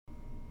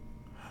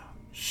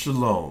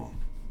Shalom.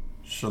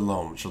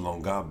 Shalom.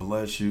 Shalom. God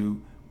bless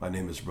you. My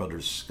name is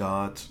Brother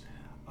Scott.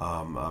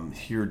 I'm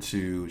here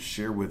to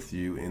share with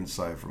you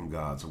insight from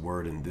God's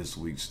Word in this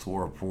week's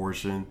Torah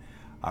portion.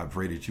 I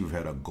pray that you've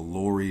had a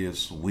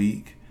glorious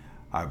week.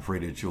 I pray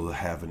that you'll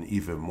have an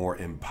even more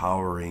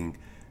empowering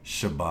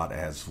Shabbat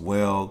as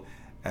well,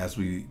 as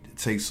we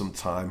take some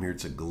time here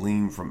to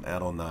glean from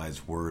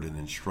Adonai's Word and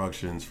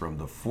instructions from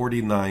the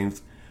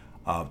 49th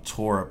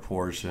Torah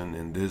portion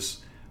in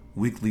this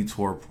weekly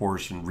Torah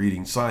portion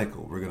reading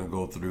cycle. We're going to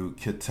go through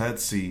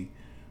Tetzi,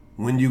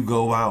 when you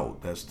go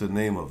out. That's the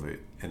name of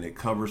it. And it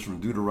covers from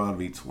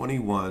Deuteronomy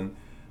 21,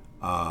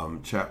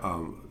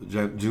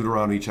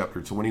 Deuteronomy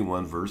chapter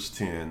 21, verse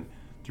 10,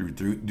 through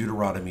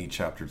Deuteronomy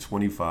chapter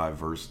 25,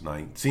 verse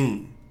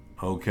 19.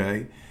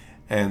 Okay?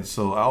 And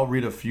so I'll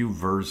read a few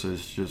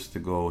verses just to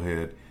go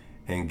ahead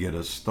and get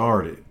us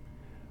started.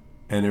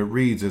 And it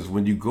reads as,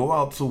 when you go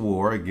out to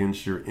war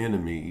against your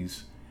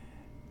enemies,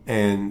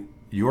 and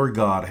your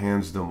God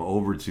hands them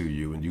over to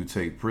you, and you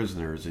take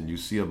prisoners, and you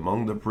see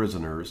among the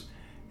prisoners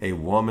a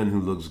woman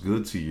who looks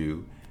good to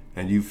you,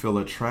 and you feel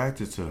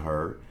attracted to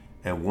her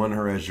and want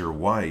her as your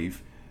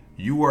wife,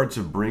 you are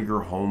to bring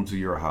her home to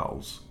your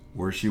house,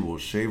 where she will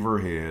shave her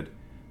head,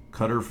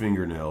 cut her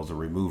fingernails, and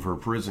remove her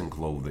prison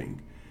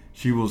clothing.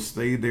 She will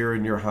stay there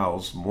in your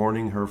house,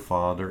 mourning her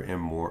father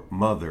and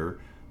mother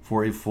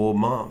for a full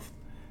month,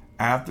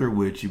 after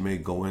which you may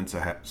go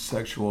into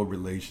sexual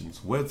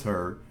relations with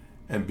her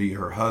and be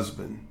her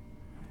husband,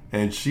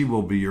 and she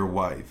will be your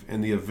wife.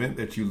 In the event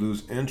that you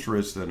lose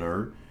interest in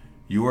her,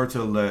 you are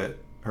to let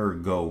her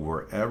go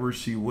wherever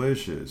she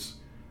wishes,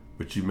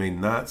 but you may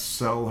not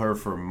sell her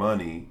for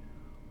money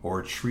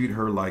or treat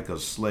her like a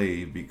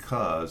slave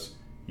because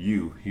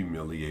you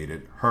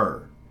humiliated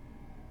her.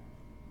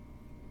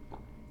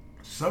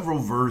 Several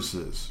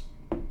verses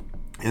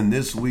in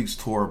this week's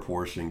Torah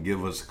portion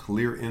give us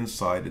clear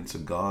insight into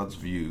God's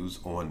views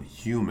on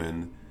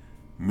human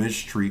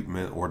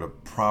mistreatment or the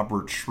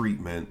proper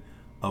treatment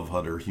of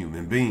other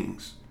human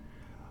beings.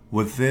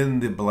 Within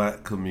the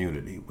black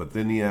community,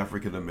 within the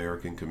African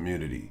American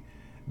community,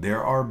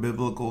 there are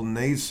biblical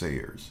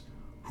naysayers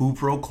who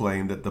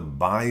proclaim that the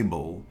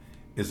Bible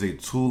is a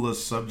tool of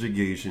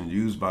subjugation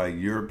used by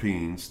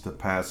Europeans to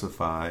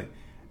pacify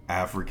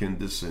African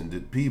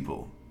descended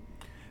people.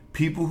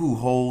 People who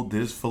hold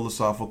this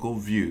philosophical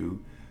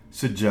view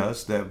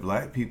suggest that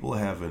black people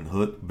have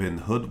been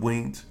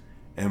hoodwinked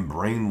and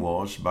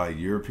brainwashed by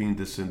European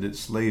descended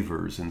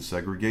slavers and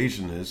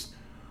segregationists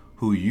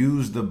who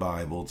used the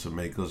Bible to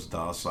make us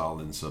docile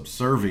and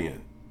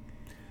subservient.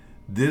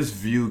 This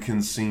view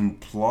can seem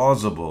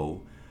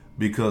plausible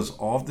because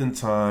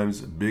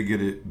oftentimes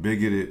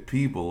bigoted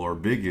people or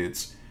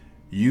bigots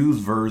use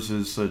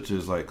verses such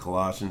as like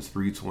Colossians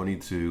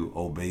 3:22,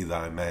 obey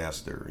thy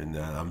master. And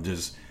I'm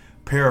just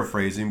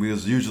paraphrasing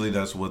because usually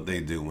that's what they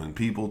do. When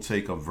people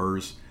take a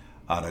verse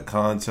out of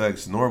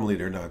context, normally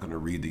they're not going to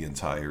read the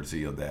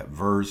entirety of that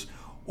verse,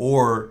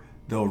 or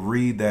they'll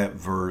read that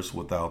verse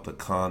without the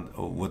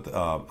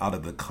out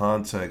of the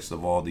context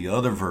of all the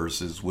other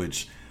verses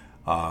which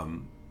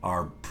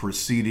are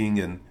preceding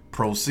and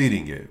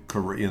proceeding it.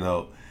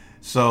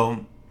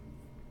 So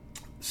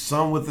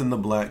some within the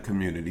black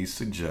community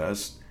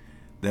suggest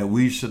that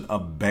we should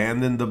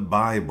abandon the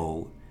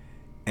Bible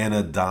and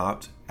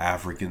adopt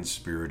African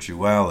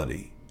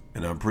spirituality.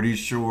 And I'm pretty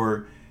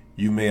sure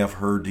you may have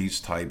heard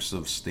these types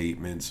of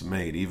statements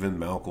made. Even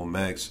Malcolm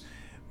X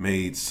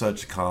made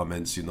such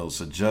comments,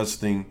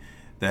 suggesting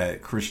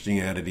that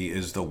Christianity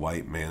is the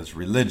white man's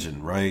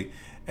religion, right?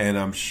 And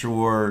I'm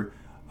sure,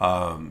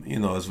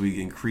 as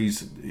we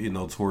increase,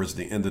 towards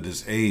the end of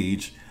this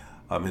age,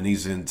 in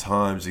these end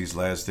times, these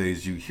last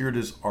days, you hear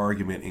this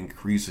argument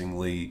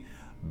increasingly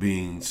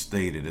being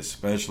stated,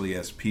 especially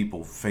as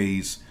people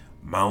face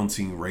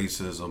mounting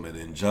racism and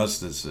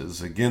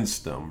injustices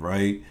against them,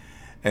 right?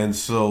 And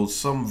so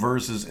some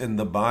verses in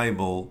the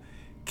Bible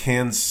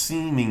can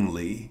seem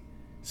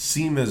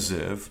as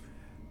if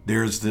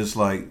there's this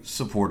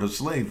support of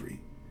slavery.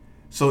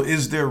 So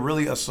is there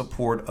really a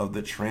support of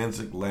the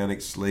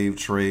transatlantic slave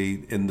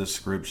trade in the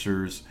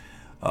scriptures?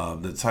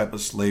 The type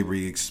of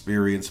slavery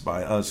experienced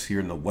by us here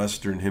in the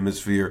Western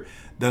Hemisphere?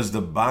 Does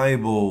the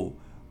Bible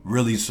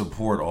really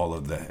support all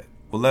of that?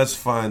 Well, let's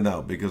find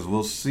out, because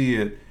we'll see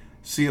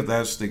if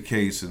that's the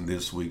case in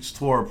this week's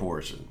Torah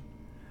portion.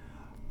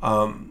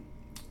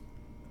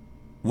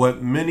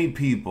 What many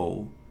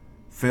people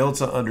fail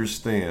to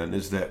understand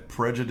is that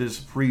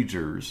prejudiced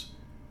preachers,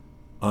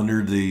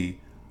 under the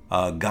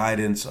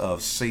guidance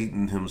of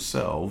Satan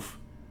himself,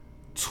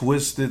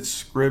 twisted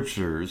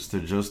scriptures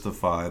to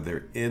justify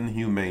their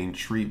inhumane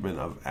treatment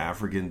of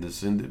African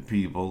descended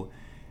people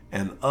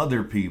and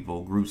other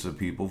people, groups of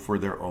people, for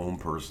their own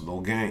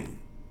personal gain.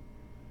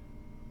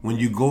 When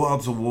you go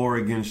out to war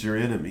against your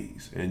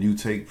enemies and you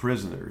take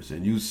prisoners,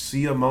 and you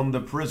see among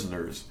the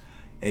prisoners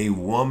a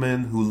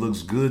woman who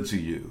looks good to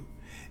you,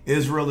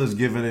 Israel is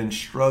given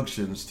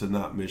instructions to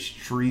not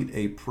mistreat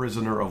a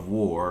prisoner of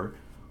war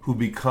who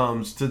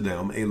becomes to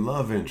them a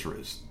love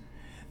interest.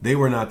 They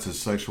were not to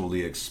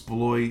sexually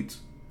exploit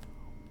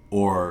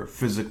or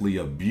physically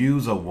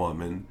abuse a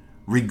woman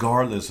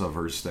regardless of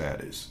her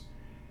status.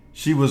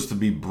 She was to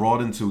be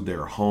brought into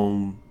their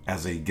home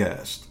as a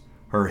guest,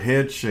 her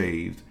head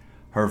shaved,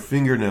 her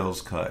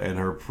fingernails cut, and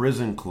her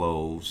prison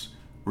clothes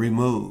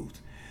removed.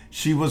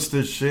 She was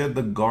to shed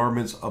the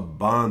garments of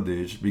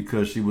bondage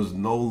because she was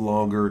no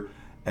longer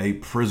a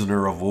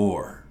prisoner of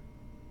war.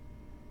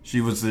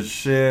 She was to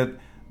shed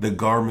the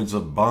garments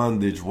of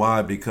bondage.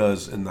 Why?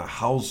 Because in the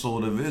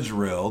household of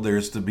Israel,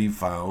 there's to be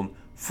found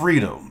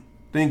freedom.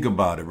 Think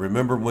about it.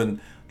 Remember when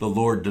the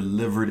Lord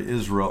delivered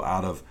Israel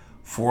out of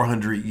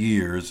 400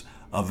 years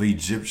of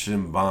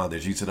Egyptian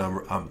bondage? He said,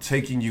 I'm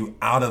taking you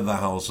out of the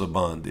house of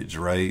bondage,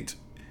 right?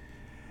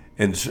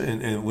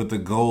 And with the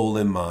goal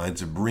in mind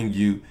to bring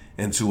you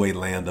into a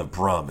land of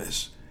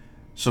promise.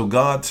 So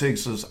God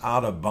takes us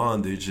out of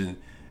bondage and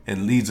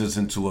leads us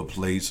into a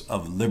place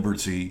of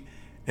liberty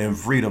and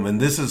freedom.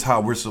 And this is how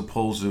we're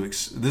supposed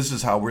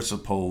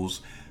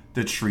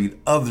to treat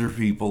other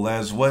people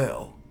as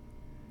well.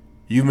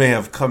 You may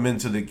have come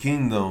into the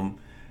kingdom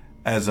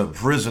as a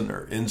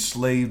prisoner,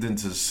 enslaved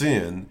into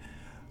sin,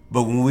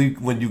 but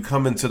when you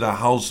come into the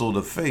household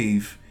of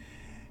faith,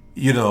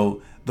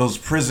 those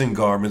prison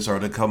garments are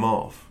to come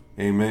off.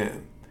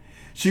 Amen.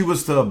 She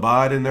was to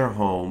abide in their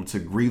home to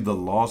grieve the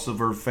loss of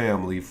her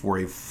family for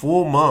a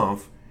full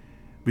month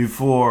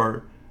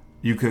before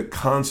you could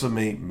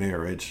consummate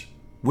marriage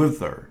with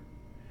her.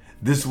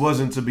 This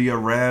wasn't to be a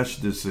rash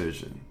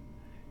decision.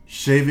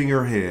 Shaving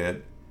her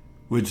head,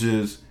 which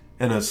is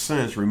in a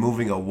sense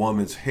removing a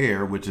woman's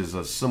hair, which is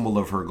a symbol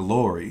of her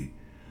glory,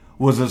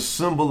 was a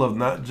symbol of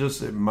not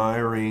just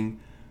admiring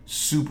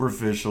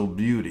superficial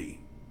beauty.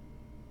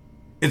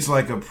 It's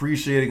like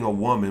appreciating a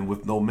woman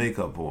with no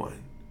makeup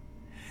on.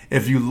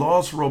 If you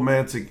lost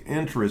romantic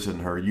interest in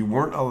her, you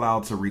weren't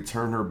allowed to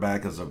return her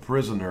back as a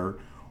prisoner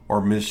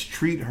or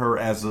mistreat her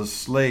as a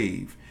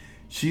slave.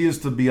 She is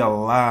to be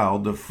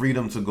allowed the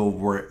freedom to go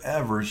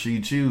wherever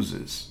she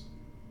chooses.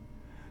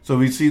 So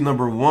we see,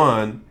 number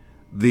one,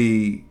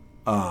 the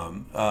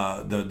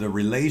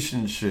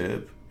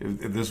relationship,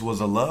 if this was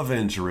a love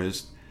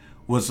interest,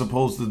 was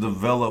supposed to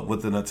develop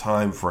within a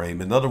time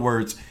frame. In other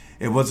words,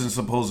 it wasn't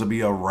supposed to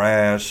be a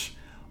rash,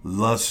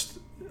 impulsive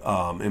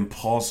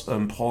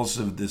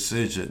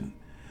decision,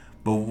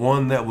 but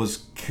one that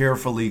was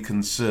carefully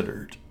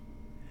considered.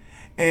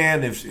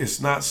 And if it's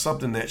not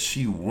something that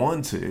she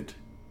wanted,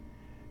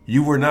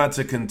 you were not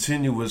to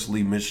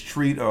continuously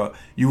mistreat, or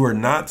you were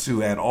not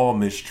to at all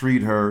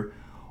mistreat her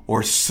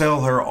or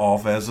sell her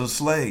off as a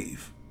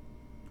slave.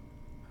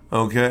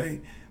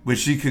 Okay? But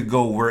she could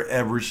go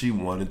wherever she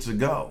wanted to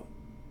go.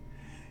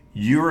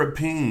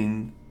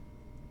 European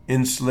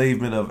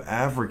enslavement of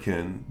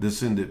African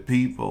descended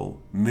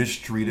people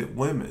mistreated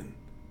women.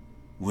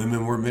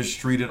 Women were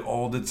mistreated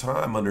all the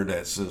time under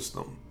that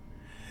system.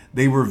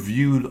 They were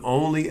viewed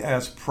only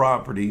as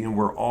property and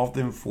were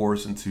often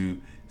forced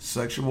into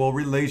sexual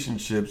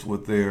relationships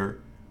with their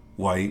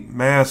white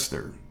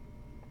master.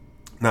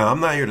 Now, I'm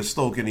not here to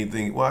stoke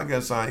anything. Well, I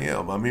guess I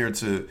am. I'm here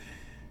to,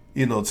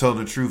 tell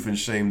the truth and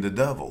shame the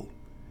devil.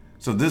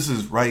 So this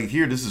is right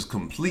here. This is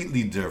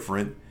completely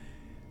different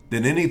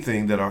than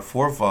anything that our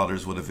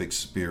forefathers would have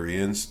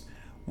experienced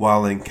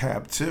while in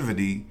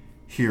captivity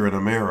here in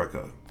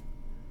America,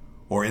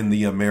 or in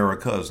the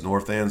Americas,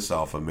 North and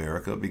South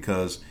America,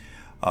 because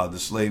the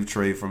slave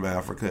trade from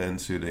Africa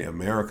into the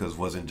Americas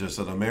wasn't just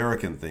an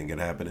American thing. It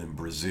happened in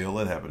Brazil,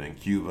 it happened in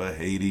Cuba,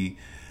 Haiti,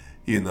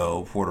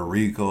 Puerto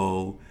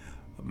Rico,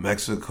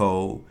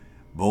 Mexico,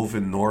 both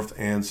in North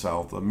and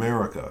South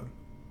America.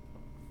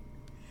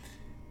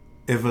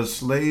 If a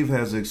slave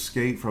has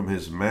escaped from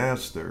his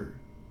master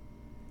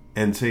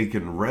and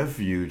taken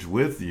refuge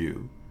with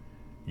you,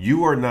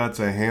 you are not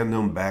to hand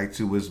him back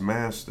to his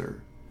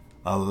master.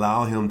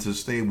 Allow him to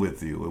stay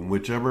with you in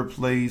whichever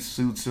place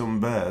suits him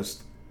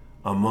best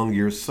among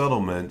your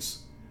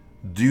settlements.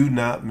 Do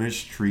not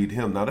mistreat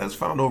him. Now that's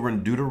found over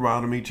in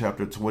Deuteronomy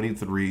chapter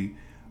 23,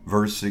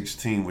 verse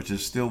 16, which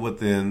is still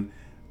within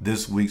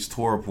this week's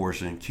Torah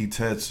portion,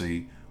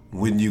 Tetzi,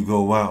 when you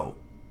go out.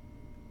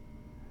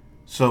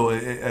 So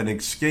an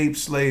escaped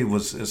slave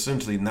was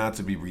essentially not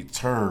to be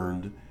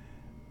returned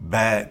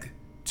back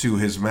to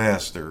his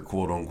master,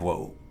 quote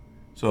unquote.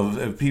 So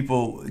if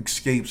people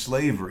escaped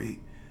slavery,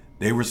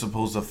 they were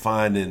supposed to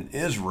find in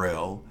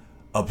Israel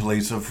a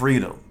place of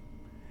freedom.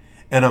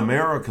 In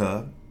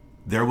America,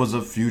 there was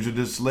a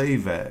Fugitive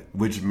Slave Act,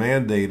 which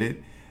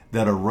mandated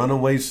that a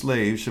runaway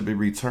slave should be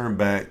returned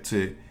back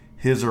to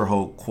his or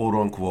her quote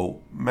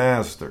unquote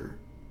master.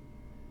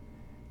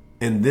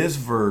 In this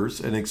verse,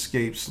 an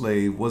escaped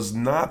slave was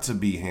not to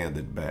be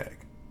handed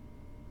back.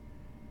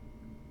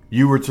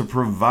 You were to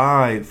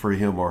provide for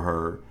him or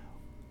her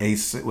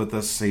with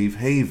a safe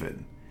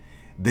haven.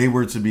 They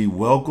were to be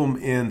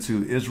welcomed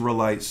into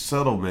Israelite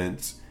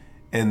settlements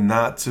and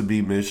not to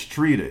be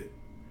mistreated.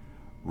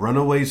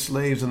 Runaway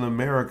slaves in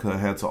America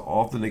had to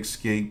often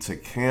escape to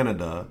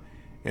Canada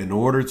in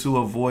order to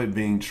avoid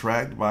being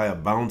tracked by a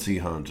bounty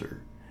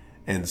hunter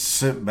and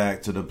sent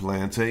back to the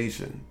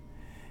plantation.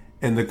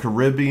 In the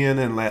Caribbean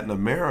and Latin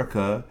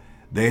America,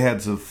 They had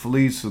to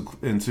flee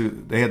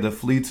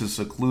to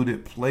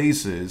secluded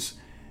places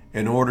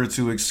in order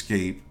to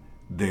escape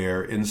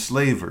their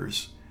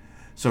enslavers.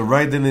 So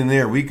right then and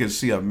there, we could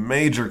see a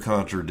major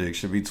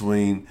contradiction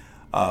between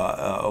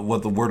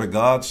what the Word of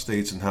God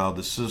states and how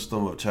the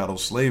system of chattel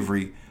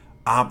slavery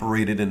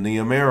operated in the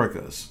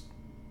Americas.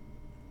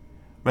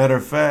 Matter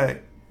of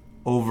fact,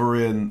 over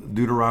in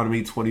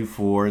Deuteronomy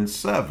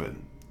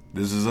 24:7,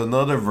 this is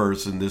another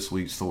verse in this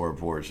week's Torah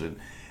portion.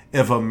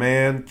 If a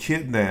man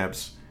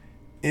kidnaps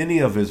any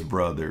of his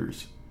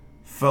brothers,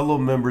 fellow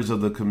members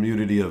of the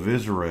community of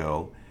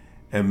Israel,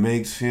 and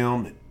makes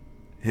him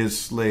his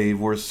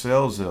slave or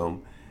sells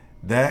him,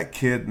 that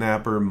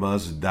kidnapper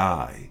must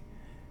die.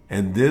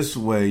 And this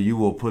way you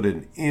will put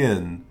an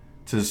end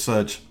to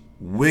such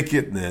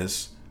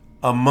wickedness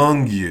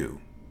among you.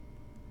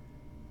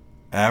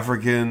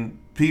 African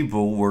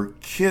people were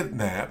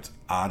kidnapped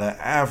out of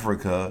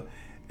Africa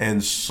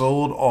and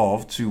sold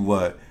off to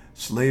what?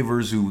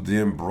 Slavers who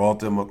then brought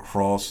them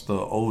across the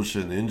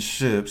ocean in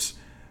ships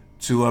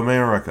to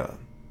America.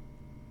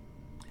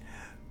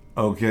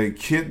 Okay,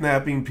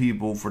 kidnapping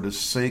people for the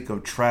sake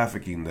of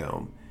trafficking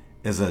them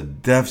is a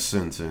death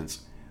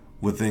sentence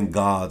within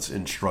God's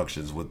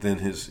instructions, within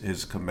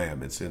his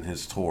commandments, in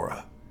his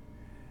Torah.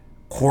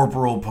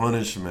 Corporal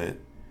punishment,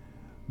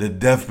 the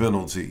death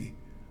penalty,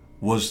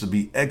 was to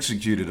be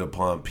executed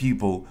upon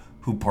people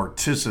who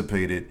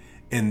participated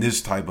in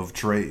this type of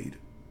trade.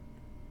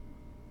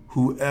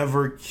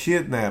 Whoever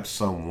kidnaps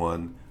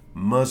someone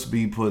must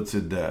be put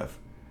to death,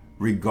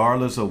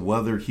 regardless of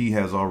whether he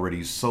has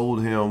already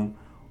sold him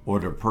or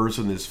the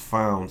person is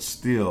found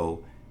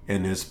still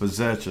in his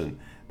possession.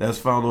 That's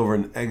found over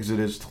in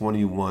Exodus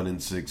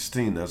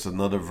 21:16. That's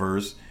another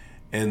verse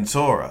in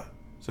Torah.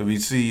 So we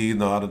see,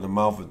 out of the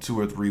mouth of 2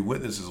 or 3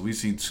 witnesses, we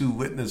see 2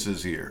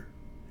 witnesses here.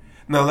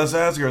 Now let's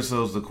ask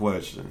ourselves the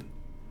question: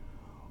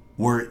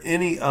 were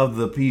any of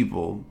the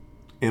people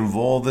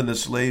involved in the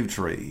slave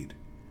trade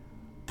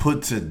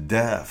put to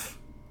death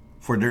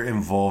for their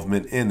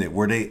involvement in it?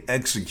 Were they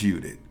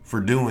executed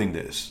for doing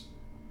this?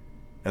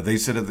 If they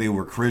said that they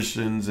were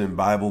Christians and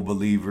Bible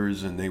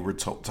believers and they were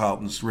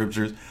taught in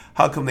scriptures,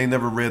 how come they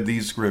never read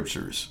these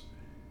scriptures?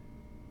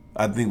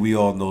 I think we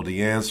all know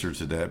the answer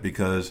to that,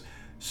 because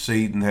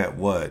Satan had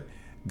what?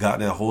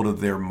 Gotten a hold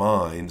of their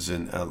minds,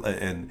 and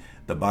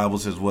the Bible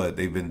says what?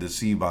 They've been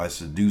deceived by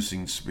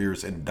seducing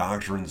spirits and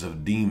doctrines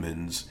of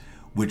demons,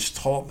 which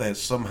taught that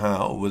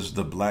somehow it was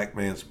the black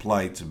man's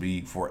plight to be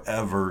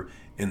forever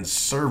in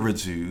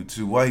servitude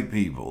to white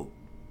people.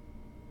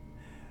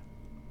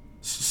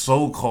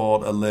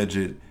 So-called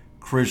alleged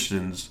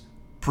Christians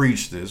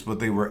preached this, but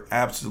they were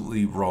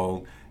absolutely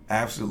wrong,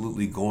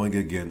 absolutely going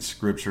against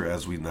scripture,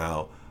 as we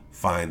now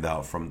find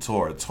out from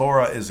Torah.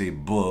 Torah is a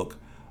book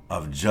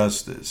of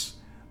justice.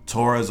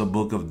 Torah is a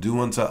book of do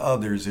unto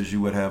others as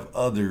you would have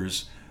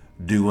others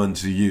do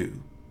unto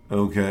you.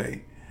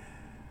 Okay?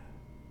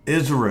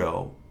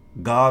 Israel,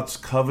 God's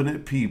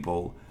covenant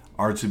people,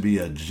 are to be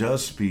a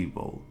just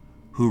people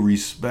who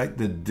respect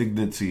the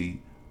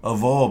dignity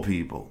of all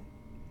people.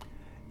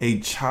 A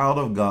child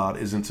of God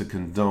isn't to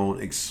condone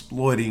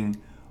exploiting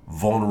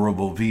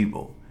vulnerable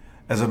people.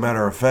 As a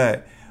matter of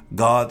fact,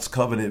 God's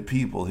covenant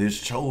people, his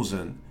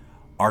chosen,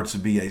 are to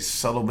be a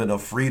settlement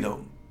of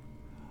freedom,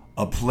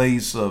 a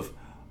place of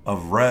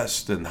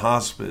rest and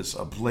hospice,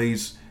 a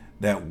place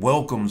that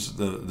welcomes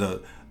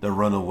the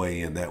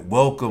runaway and that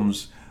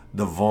welcomes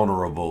the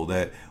vulnerable,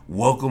 that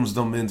welcomes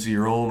them into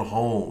your own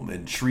home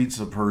and treats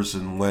a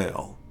person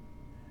well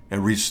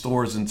and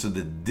restores into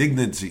the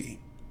dignity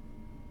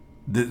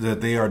that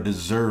they are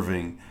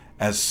deserving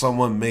as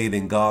someone made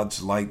in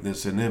God's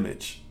likeness and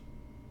image.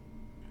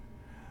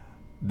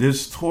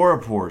 This Torah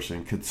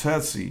portion,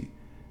 Tetzi,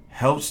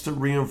 helps to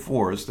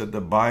reinforce that the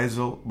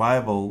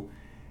Bible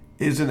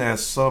isn't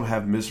as some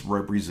have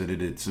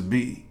misrepresented it to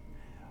be.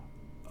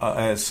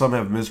 A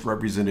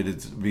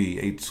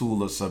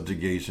tool of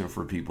subjugation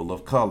for people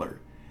of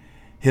color.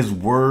 His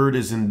word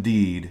is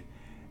indeed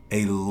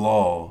a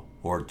law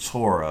or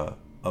Torah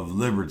of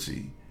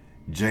liberty.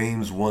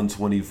 James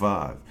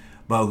 1:25.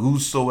 But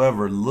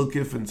whosoever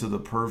looketh into the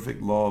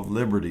perfect law of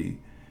liberty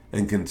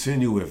and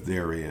continueth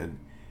therein,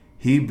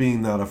 he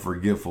being not a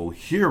forgetful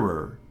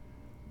hearer,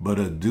 but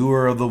a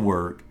doer of the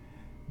work,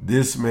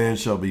 this man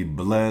shall be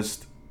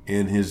blessed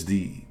in his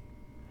deed.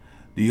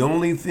 The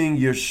only thing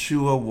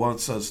Yeshua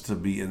wants us to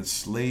be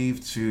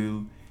enslaved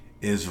to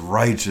is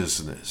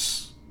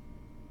righteousness.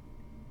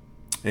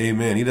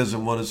 Amen. He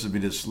doesn't want us to be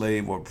the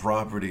slave or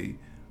property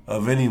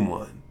of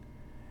anyone.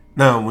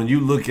 Now, when you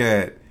look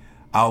at,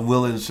 I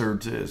will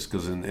insert this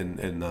because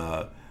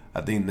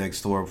I think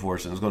next Torah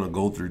portion is going to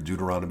go through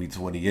Deuteronomy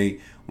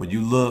 28. When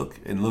you look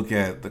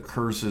at the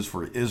curses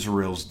for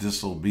Israel's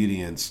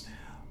disobedience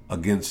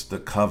against the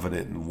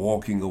covenant and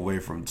walking away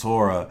from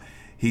Torah,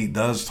 he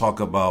does talk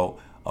about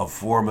a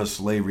form of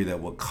slavery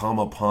that will come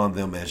upon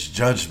them as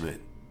judgment,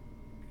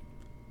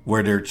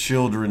 where their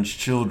children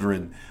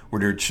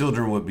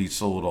would be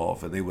sold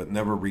off and they would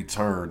never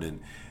return,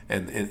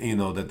 and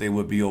that they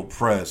would be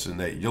oppressed, and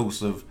that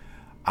Joseph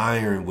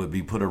iron would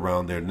be put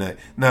around their neck.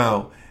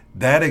 Now,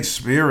 that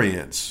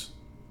experience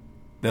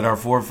that our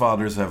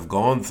forefathers have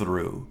gone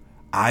through,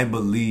 I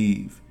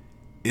believe,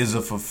 is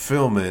a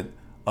fulfillment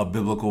of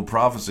biblical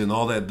prophecy. And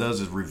all that does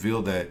is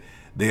reveal that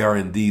they are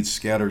indeed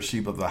scattered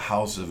sheep of the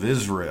house of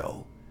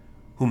Israel,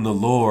 whom the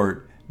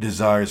Lord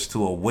desires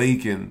to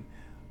awaken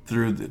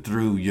through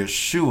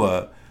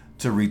Yeshua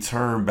to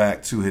return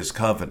back to his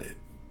covenant.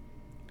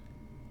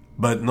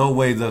 But no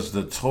way does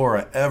the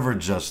Torah ever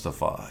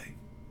justify.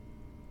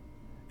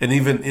 And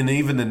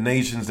even the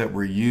nations that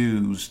were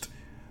used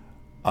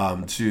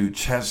to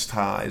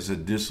chastise a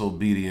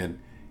disobedient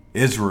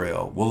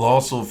Israel will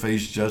also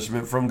face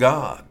judgment from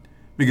God,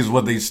 because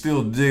what they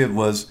still did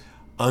was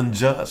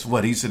unjust.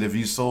 What he said, if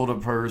you sold a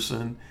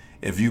person,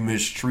 if you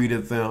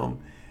mistreated them,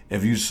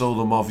 if you sold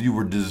them off, you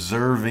were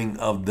deserving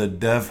of the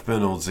death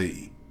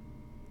penalty.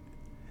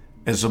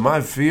 And so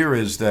my fear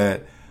is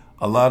that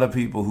a lot of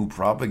people who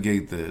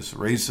propagate this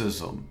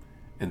racism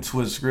and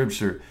twist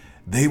scripture,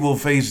 they will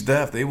face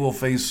death. They will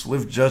face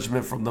swift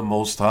judgment from the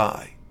Most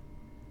High.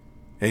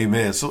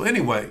 Amen. So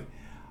anyway,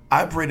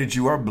 I pray that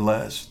you are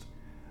blessed.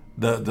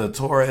 The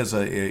Torah is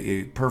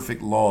a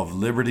perfect law of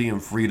liberty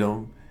and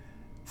freedom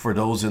for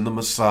those in the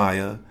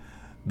Messiah.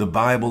 The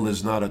Bible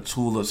is not a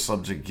tool of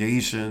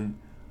subjugation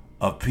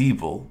of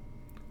people,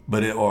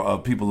 or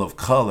of people of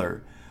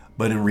color,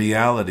 but in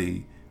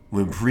reality,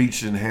 when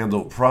preached and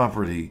handled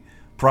properly,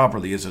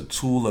 is a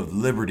tool of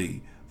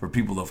liberty for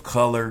people of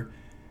color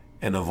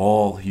and of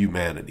all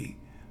humanity.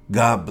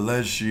 God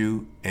bless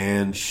you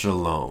and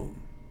shalom.